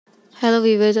Hello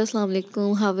viewers, Assalamu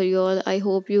alaikum. How are you all? I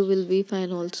hope you will be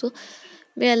fine also.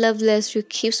 May Allah bless you.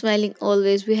 Keep smiling.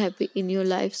 Always be happy in your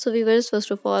life. So viewers,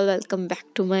 first of all, welcome back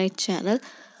to my channel.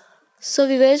 So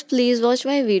viewers, please watch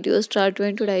my video. Start to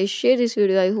end today. Share this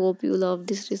video. I hope you love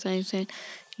this designs and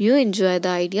you enjoy the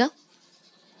idea.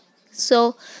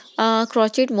 So,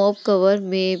 crochet mop cover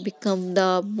may become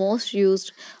the most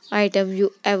used item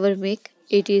you ever make.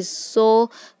 It is so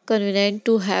convenient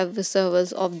to have several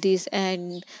of these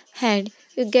and hand.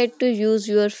 You get to use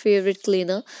your favorite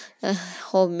cleaner,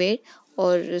 homemade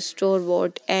or store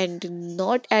bought, and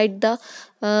not at the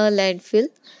landfill.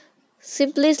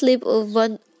 Simply slip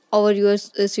one over your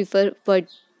swiffer, but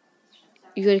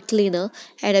your cleaner,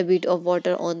 add a bit of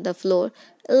water on the floor.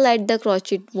 Let the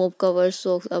crochet mop cover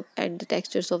soak up and the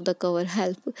textures of the cover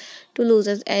help to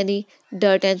loosen any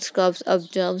dirt and scrubs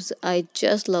up germs. I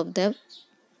just love them.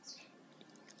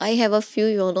 I have a few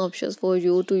yarn options for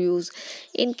you to use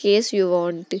in case you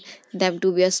want them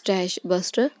to be a stash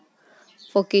buster.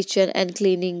 For kitchen and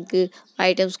cleaning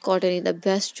items, cotton is the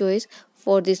best choice.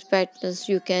 For these patterns,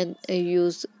 you can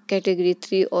use category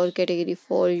 3 or category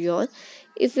 4 yarn.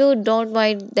 If you don't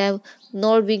mind them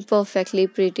not being perfectly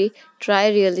pretty, try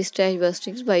really stretch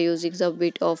bustings by using a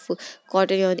bit of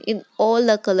cotton yarn in all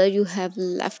the color you have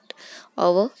left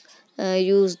over.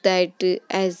 Use that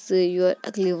as your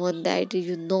ugly one that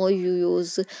you know you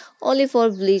use only for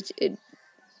bleach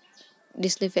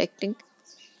disinfecting.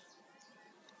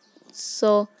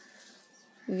 So,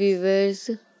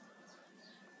 viewers,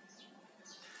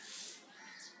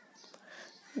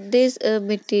 this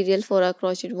material for a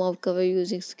crochet mop cover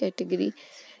using category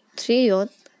 3 yarn,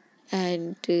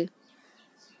 and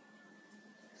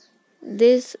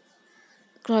this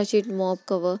crochet mop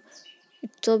cover,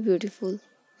 it's so beautiful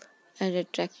and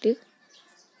attractive.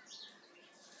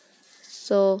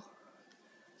 So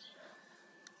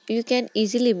you can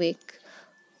easily make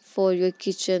for your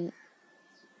kitchen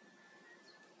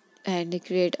and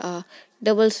create a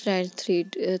double strand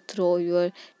thread through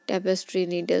your tapestry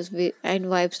needles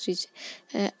and wipe stitch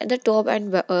at the top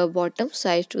and bottom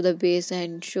sides to the base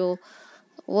and show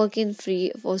working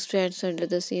free for strands under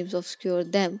the seams of skewer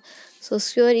them. So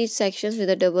skewer each section with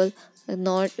a double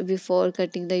knot before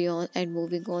cutting the yarn and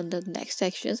moving on the next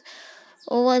sections.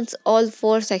 Once all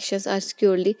four sections are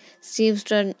securely seams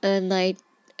turn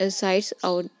sides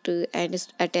out and is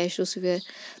attached to skewer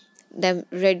them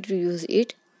ready to use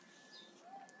it.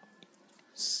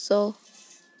 So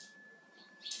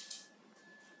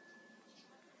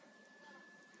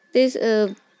this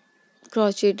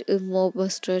crochet mob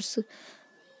busters,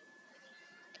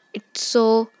 it's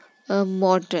so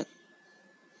modern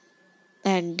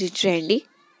and trendy.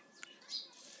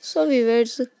 So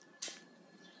viewers,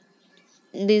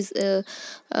 these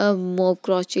mob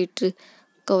crochet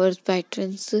covers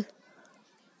patterns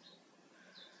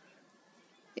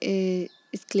is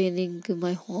cleaning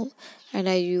my home, and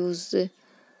I use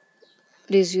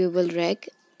reusable rag.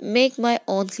 Make my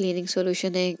own cleaning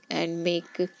solution and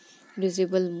make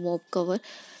reusable mop cover.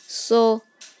 So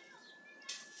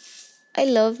I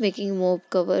love making mop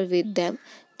cover with them.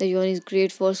 The yarn is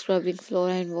great for scrubbing floor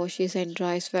and washes and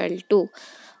dries well too.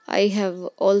 I have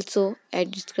also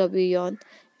added scrubby yarn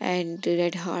and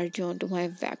red hard yarn to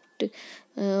my wrapped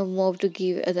mop to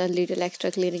give it a little extra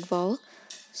cleaning power.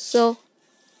 So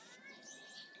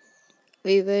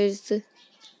viewers,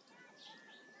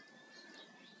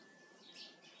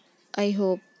 I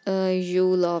hope you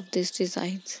love these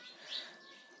designs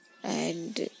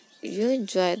and you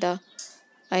enjoy the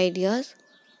ideas.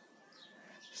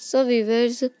 So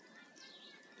viewers,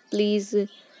 please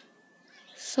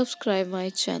subscribe my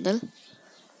channel.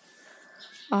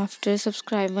 After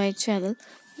subscribe my channel,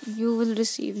 you will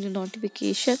receive the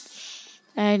notification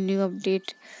and new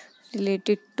update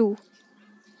related to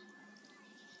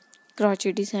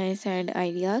crochet designs and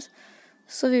ideas.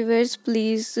 So viewers,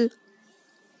 please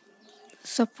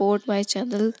support my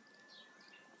channel,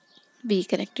 be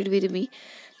connected with me.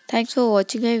 Thanks for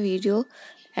watching my video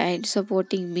and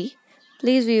supporting me.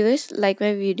 Please viewers, like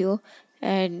my video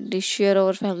and share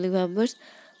our family members.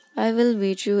 I will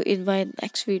meet you in my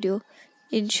next video.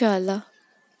 Inshallah.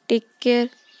 Take care.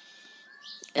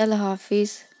 Allah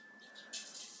Hafiz.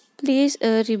 Please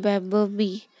remember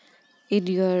me in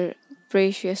your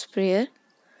precious prayer.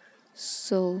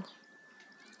 So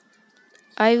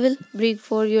I will bring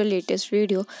for your latest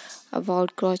video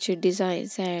about crochet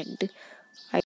designs and